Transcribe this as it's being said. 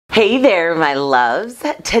Hey there, my loves.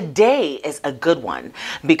 Today is a good one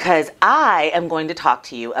because I am going to talk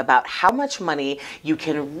to you about how much money you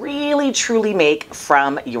can really truly make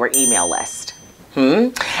from your email list.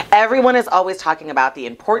 Everyone is always talking about the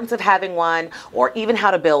importance of having one or even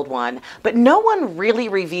how to build one, but no one really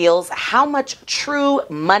reveals how much true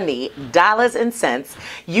money, dollars and cents,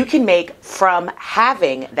 you can make from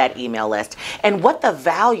having that email list and what the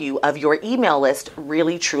value of your email list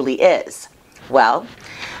really truly is. Well,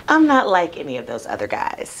 I'm not like any of those other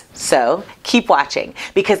guys. So keep watching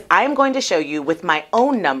because I'm going to show you with my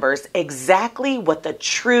own numbers exactly what the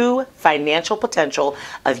true financial potential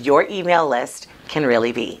of your email list can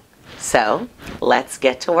really be. So let's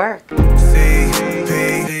get to work.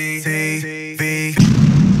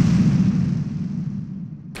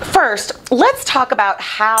 First, let's talk about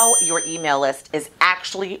how your email list is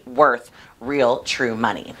actually worth real, true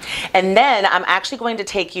money. And then I'm actually going to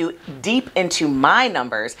take you deep into my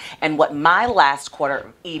numbers and what my last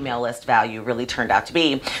quarter email list value really turned out to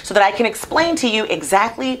be so that I can explain to you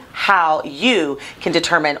exactly how you can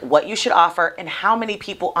determine what you should offer and how many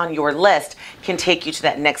people on your list can take you to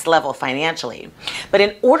that next level financially. But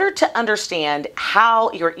in order to understand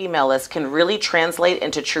how your email list can really translate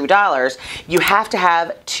into true dollars, you have to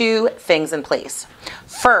have two things in place.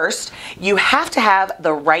 First, you have to have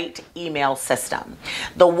the right email system,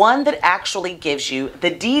 the one that actually gives you the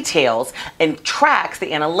details and tracks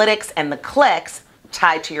the analytics and the clicks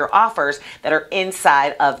tied to your offers that are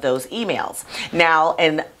inside of those emails. Now,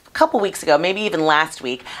 in a couple weeks ago, maybe even last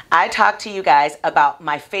week, I talked to you guys about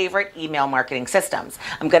my favorite email marketing systems.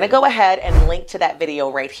 I'm going to go ahead and link to that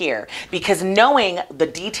video right here because knowing the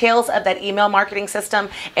details of that email marketing system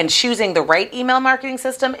and choosing the right email marketing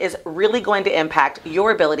system is really going to impact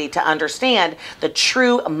your ability to understand the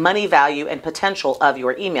true money value and potential of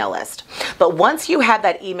your email list. But once you have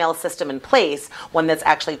that email system in place, one that's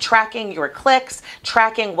actually tracking your clicks,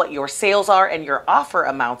 tracking what your sales are and your offer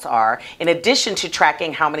amounts are, in addition to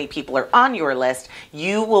tracking how many people are on your list,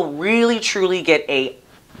 you will really truly get a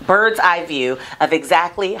bird's eye view of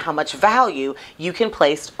exactly how much value you can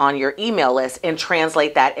place on your email list and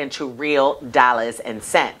translate that into real dollars and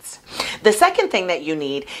cents. The second thing that you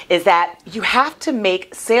need is that you have to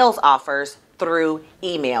make sales offers through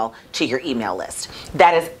email to your email list.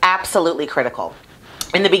 That is absolutely critical.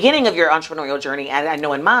 In the beginning of your entrepreneurial journey, and I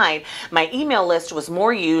know in mine, my email list was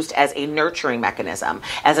more used as a nurturing mechanism,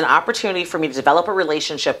 as an opportunity for me to develop a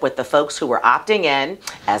relationship with the folks who were opting in,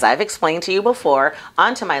 as I've explained to you before,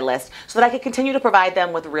 onto my list so that I could continue to provide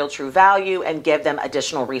them with real true value and give them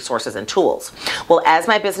additional resources and tools. Well, as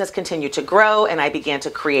my business continued to grow and I began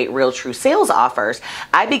to create real true sales offers,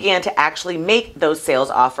 I began to actually make those sales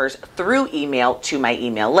offers through email to my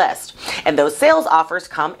email list. And those sales offers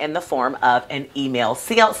come in the form of an email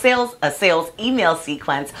a sales email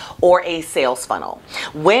sequence or a sales funnel.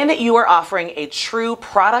 When you are offering a true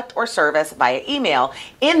product or service via email,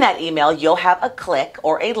 in that email you'll have a click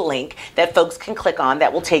or a link that folks can click on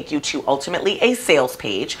that will take you to ultimately a sales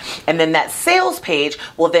page, and then that sales page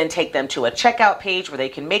will then take them to a checkout page where they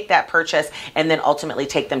can make that purchase and then ultimately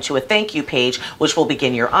take them to a thank you page which will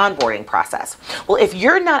begin your onboarding process. Well, if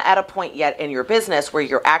you're not at a point yet in your business where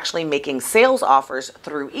you're actually making sales offers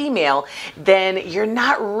through email, then you're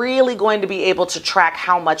not really going to be able to track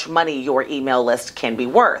how much money your email list can be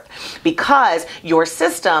worth because your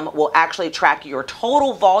system will actually track your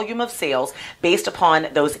total volume of sales based upon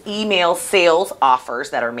those email sales offers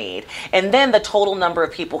that are made and then the total number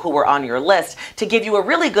of people who are on your list to give you a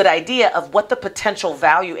really good idea of what the potential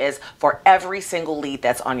value is for every single lead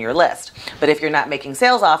that's on your list. But if you're not making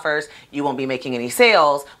sales offers, you won't be making any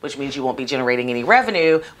sales, which means you won't be generating any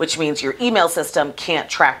revenue, which means your email system can't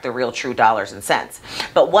track the real true dollars and cents.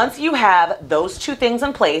 But once you have those two things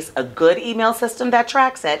in place, a good email system that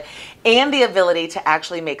tracks it, and the ability to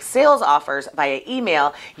actually make sales offers via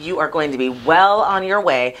email, you are going to be well on your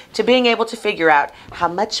way to being able to figure out how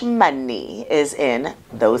much money is in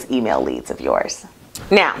those email leads of yours.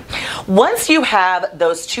 Now, once you have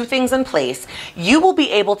those two things in place, you will be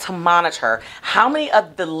able to monitor how many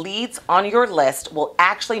of the leads on your list will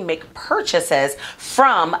actually make purchases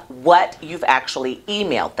from what you've actually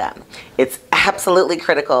emailed them. It's absolutely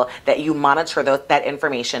critical that you monitor that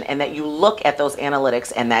information and that you look at those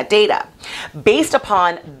analytics and that data. Based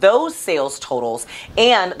upon those sales totals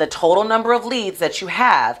and the total number of leads that you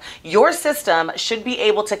have, your system should be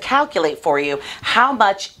able to calculate for you how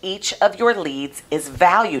much each of your leads is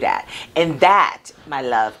valued at. And that, my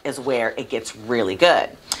love, is where it gets really good.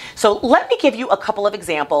 So let me give you a couple of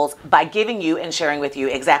examples by giving you and sharing with you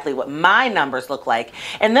exactly what my numbers look like.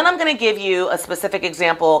 And then I'm going to give you a specific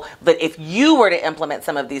example that if you were to implement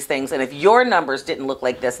some of these things and if your numbers didn't look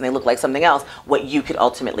like this and they look like something else, what you could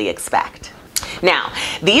ultimately expect. Now,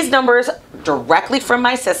 these numbers directly from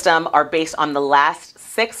my system are based on the last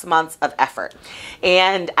 6 months of effort.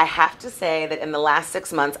 And I have to say that in the last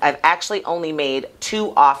 6 months, I've actually only made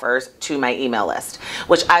 2 offers to my email list,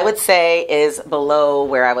 which I would say is below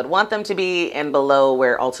where I would want them to be and below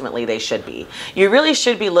where ultimately they should be. You really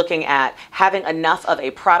should be looking at having enough of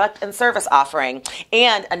a product and service offering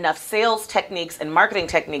and enough sales techniques and marketing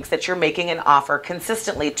techniques that you're making an offer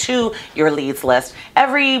consistently to your leads list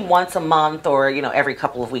every once a month or, every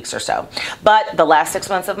couple of weeks or so. But the last 6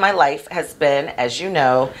 months of my life has been, as you know,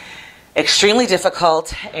 extremely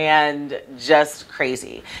difficult and just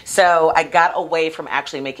crazy. So I got away from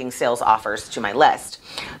actually making sales offers to my list.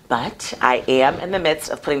 But I am in the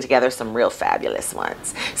midst of putting together some real fabulous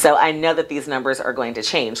ones. So I know that these numbers are going to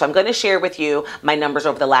change. So I'm going to share with you my numbers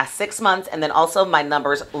over the last 6 months and then also my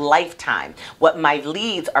numbers lifetime, what my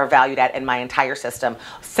leads are valued at in my entire system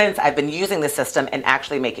since I've been using the system and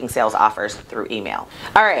actually making sales offers through email.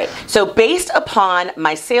 All right, so based upon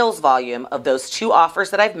my sales volume of those 2 offers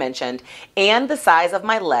that I've mentioned and the size of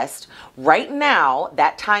my list, right now,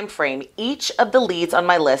 that time frame, each of the leads on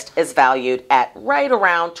my list is valued at right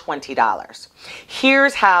around $20.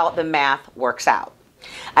 Here's how the math works out.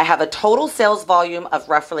 I have a total sales volume of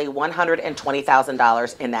roughly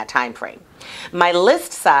 $120,000 in that time frame. My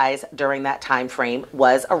list size during that time frame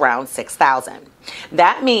was around $6,000.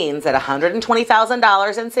 That means that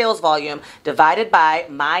 $120,000 in sales volume divided by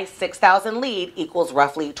my 6,000 lead equals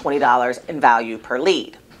roughly $20 in value per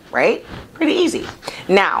lead. Right? Pretty easy.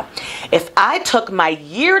 Now, if I took my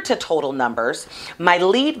year to total numbers, my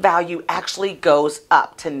lead value actually goes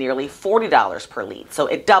up to nearly $40 per lead. So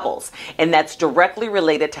it doubles. And that's directly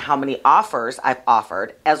related to how many offers I've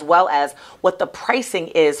offered, as well as what the pricing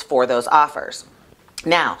is for those offers.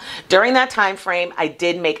 Now, during that time frame, I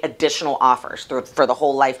did make additional offers for the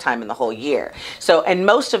whole lifetime and the whole year. So, and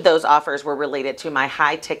most of those offers were related to my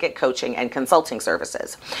high ticket coaching and consulting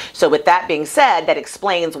services. So with that being said, that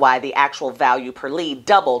explains why the actual value per lead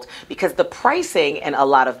doubled, because the pricing in a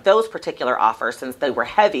lot of those particular offers, since they were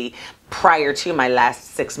heavy prior to my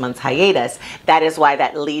last 6 months hiatus, that is why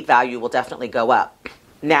that lead value will definitely go up.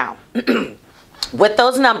 Now, with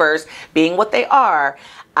those numbers being what they are,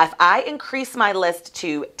 if I increase my list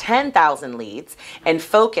to 10,000 leads and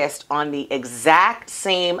focused on the exact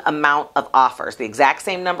same amount of offers, the exact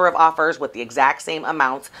same number of offers with the exact same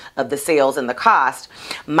amounts of the sales and the cost,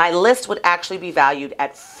 my list would actually be valued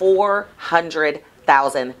at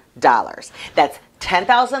 $400,000. That's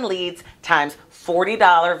 10,000 leads times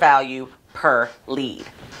 $40 value per lead.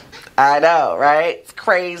 I know, right? It's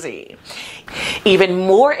crazy. Even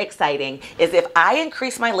more exciting is if I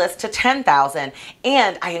increase my list to 10,000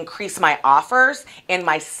 and I increase my offers and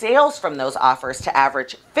my sales from those offers to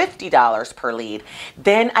average $50 per lead,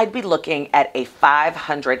 then I'd be looking at a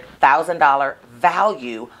 $500,000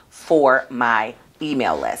 value for my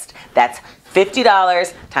email list. That's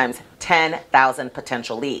 $50 times 10,000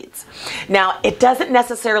 potential leads. Now, it doesn't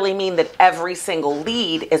necessarily mean that every single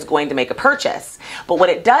lead is going to make a purchase, but what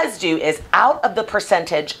it does do is out of the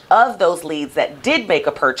percentage of those leads that did make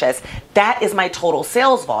a purchase, that is my total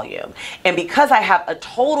sales volume. And because I have a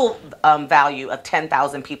total value of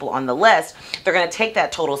 10,000 people on the list, they're going to take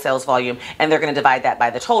that total sales volume and they're going to divide that by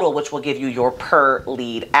the total, which will give you your per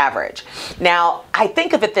lead average. Now, I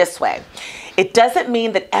think of it this way. It doesn't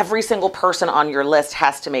mean that every single person on your list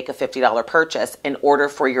has to make a $50 purchase in order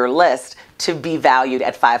for your list to be valued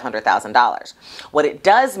at $500,000. What it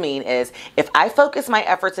does mean is if I focus my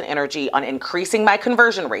efforts and energy on increasing my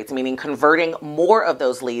conversion rates, meaning converting more of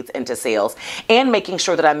those leads into sales and making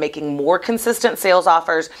sure that I'm making more consistent sales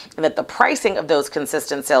offers and that the pricing of those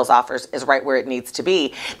consistent sales offers is right where it needs to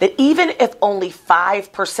be, that even if only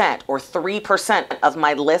 5% or 3% of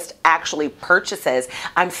my list actually purchases,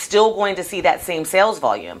 I'm still going to see that same sales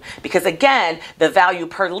volume. Because again, the value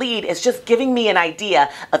per lead is just giving me an idea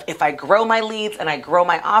of if I grow my leads and I grow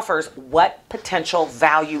my offers, what potential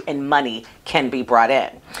value and money can be brought in.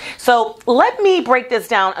 So let me break this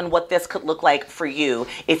down on what this could look like for you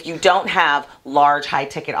if you don't have large high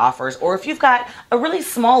ticket offers or if you've got a really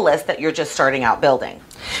small list that you're just starting out building.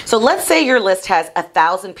 So let's say your list has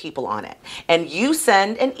 1,000 people on it and you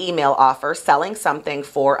send an email offer selling something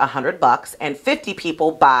for $100 and 50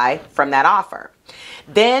 people buy from that offer.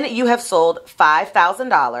 Then you have sold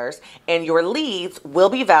 $5,000 and your leads will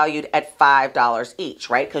be valued at $5 each,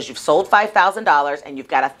 right? Because you've sold $5,000 and you've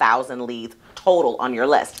got 1,000 leads total on your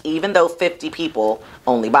list, even though 50 people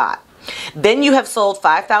only bought. Then you have sold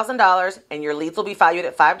 $5,000 and your leads will be valued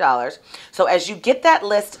at $5. So as you get that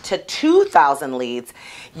list to 2,000 leads,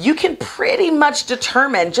 you can pretty much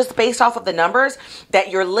determine, just based off of the numbers, that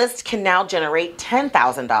your list can now generate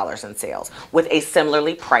 $10,000 in sales with a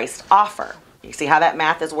similarly priced offer. You see how that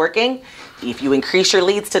math is working? If you increase your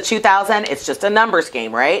leads to 2,000, it's just a numbers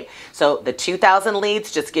game, right? So the 2,000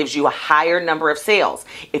 leads just gives you a higher number of sales.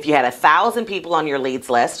 If you had 1,000 people on your leads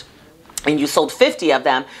list, and you sold 50 of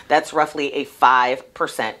them, that's roughly a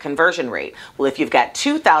 5% conversion rate. Well, if you've got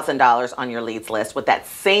 $2,000 on your leads list with that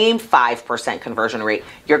same 5% conversion rate,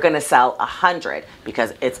 you're gonna sell 100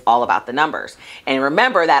 because it's all about the numbers. And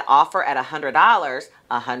remember that offer at $100,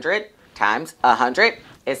 100 times 100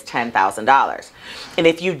 is $10,000. And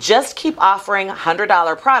if you just keep offering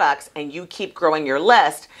 $100 products and you keep growing your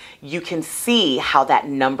list, you can see how that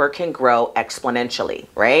number can grow exponentially,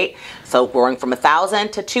 right? So growing from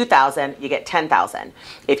 1,000 to 2,000, you get 10,000.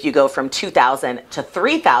 If you go from 2,000 to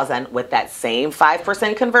 3,000 with that same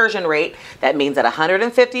 5% conversion rate, that means that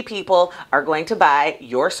 150 people are going to buy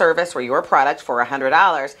your service or your product for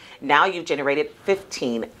 $100. Now you've generated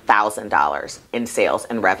 $15,000 in sales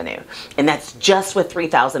and revenue. And that's just with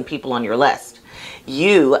 3,000 people on your list.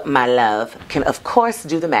 You, my love, can of course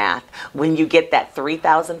do the math when you get that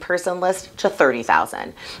 3,000 person list to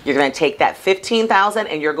 30,000. You're going to take that 15,000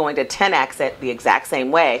 and you're going to 10x it the exact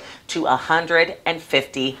same way to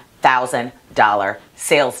 $150,000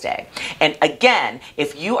 sales day. And again,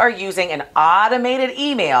 if you are using an automated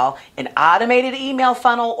email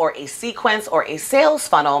funnel or a sequence or a sales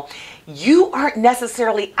funnel, you aren't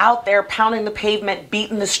necessarily out there pounding the pavement,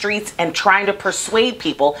 beating the streets, and trying to persuade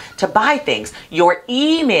people to buy things. Your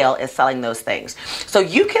email is selling those things. So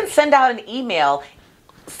you can send out an email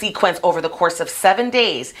sequence over the course of 7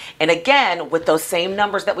 days. And again, with those same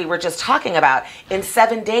numbers that we were just talking about, in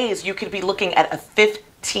 7 days, you could be looking at a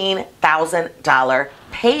 $15,000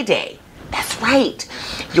 payday. That's right.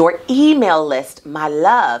 Your email list, my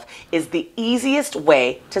love, is the easiest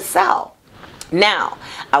way to sell. Now,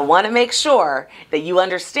 I want to make sure that you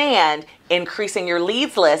understand increasing your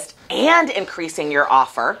leads list and increasing your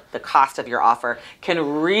offer, the cost of your offer,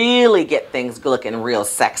 can really get things looking real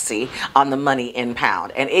sexy on the money in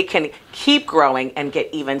pound. And it can keep growing and get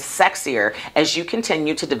even sexier as you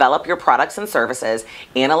continue to develop your products and services,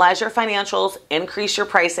 analyze your financials, increase your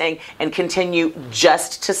pricing, and continue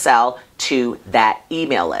just to sell to that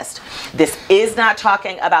email list. This is not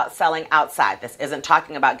talking about selling outside. This isn't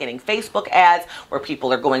talking about getting Facebook ads where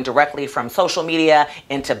people are going directly from social media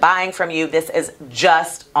into buying from you. This is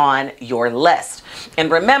just on your list.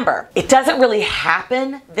 And remember, it doesn't really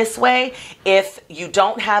happen this way if you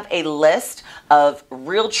don't have a list of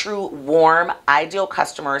real, true, warm, ideal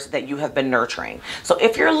customers that you have been nurturing. So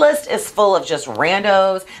if your list is full of just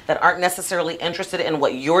randos that aren't necessarily interested in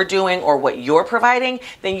what you're doing or what you're providing,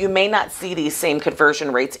 then you may not see these same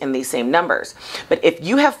conversion rates in these same numbers. But if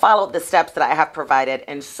you have followed the steps that I have provided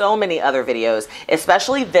in so many other videos,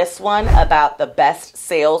 especially this one about the best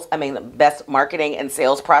marketing and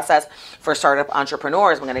sales process for startup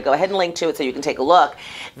entrepreneurs, I'm going to go ahead and link to it so you can take a look.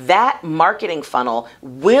 That marketing funnel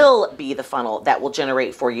will be the funnel that will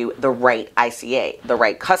generate for you the right ICA, the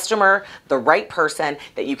right customer, the right person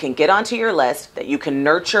that you can get onto your list, that you can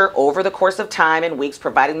nurture over the course of time and weeks,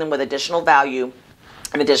 providing them with additional value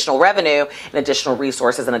and additional revenue and additional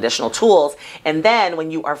resources and additional tools. And then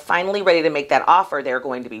when you are finally ready to make that offer, they're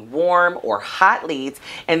going to be warm or hot leads,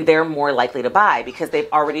 and they're more likely to buy because they've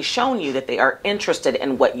already shown you that they are interested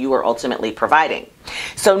in what you are ultimately providing.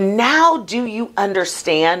 So now do you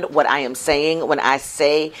understand what I am saying when I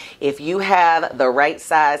say if you have the right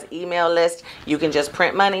size email list, you can just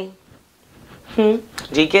print money? Do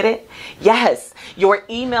you get it? Yes, your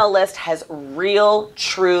email list has real,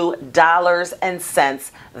 true dollars and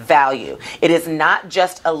cents value. It is not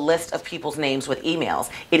just a list of people's names with emails.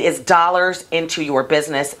 It is dollars into your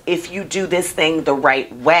business if you do this thing the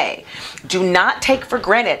right way. Do not take for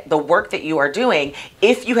granted the work that you are doing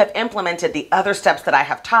if you have implemented the other steps that I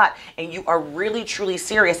have taught and you are really, truly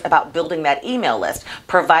serious about building that email list,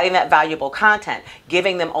 providing that valuable content,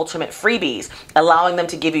 giving them ultimate freebies, allowing them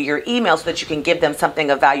to give you your email so that you can give them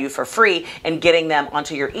something of value for free and getting them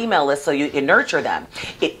onto your email list so you can nurture them.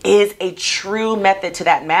 It is a true method to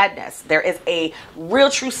that madness. There is a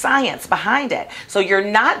real true science behind it. So you're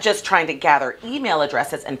not just trying to gather email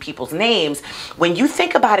addresses and people's names. When you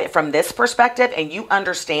think about it from this perspective and you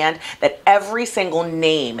understand that every single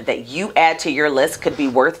name that you add to your list could be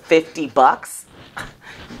worth $50,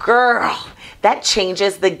 girl, that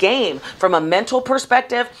changes the game from a mental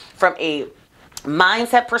perspective, from a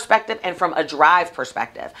mindset perspective, and from a drive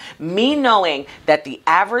perspective. Me knowing that the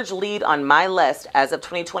average lead on my list as of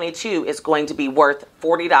 2022 is going to be worth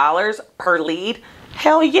 $40 per lead.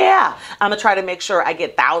 Hell yeah. I'm going to try to make sure I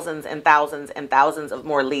get thousands and thousands and thousands of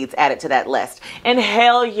more leads added to that list. And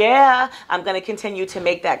hell yeah, I'm going to continue to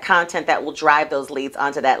make that content that will drive those leads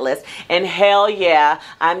onto that list. And hell yeah,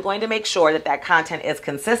 I'm going to make sure that that content is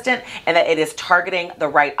consistent and that it is targeting the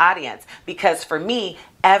right audience. Because for me,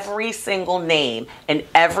 every single name and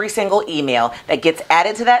every single email that gets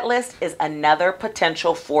added to that list is another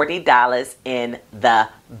potential $40 in the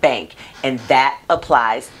bank. And that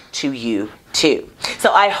applies to you too.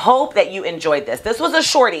 So I hope that you enjoyed this. This was a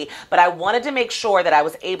shorty, but I wanted to make sure that I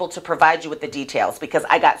was able to provide you with the details because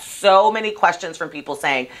I got so many questions from people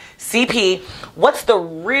saying, CP, what's the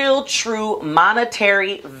real true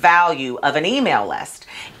monetary value of an email list?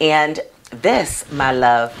 And this, my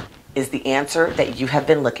love, is the answer that you have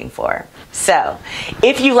been looking for. So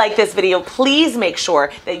if you like this video, please make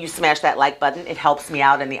sure that you smash that like button. It helps me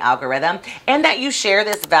out in the algorithm, and that you share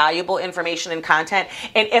this valuable information and content.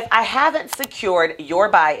 And if I haven't secured your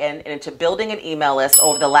buy-in into building an email list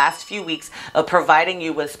over the last few weeks of providing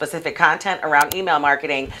you with specific content around email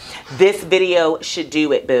marketing, this video should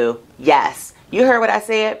do it, boo. Yes, you heard what I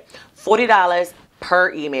said. $40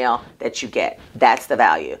 per email that you get. That's the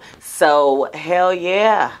value. So hell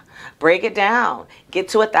yeah. Break it down. Get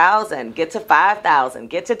to 1,000, get to 5,000,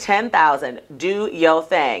 get to 10,000. Do your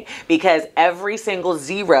thing, because every single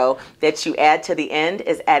zero that you add to the end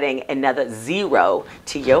is adding another zero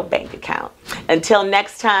to your bank account. Until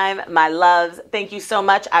next time, my loves, thank you so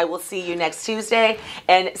much. I will see you next Tuesday,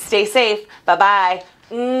 and stay safe. Bye-bye.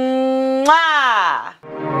 Mwah!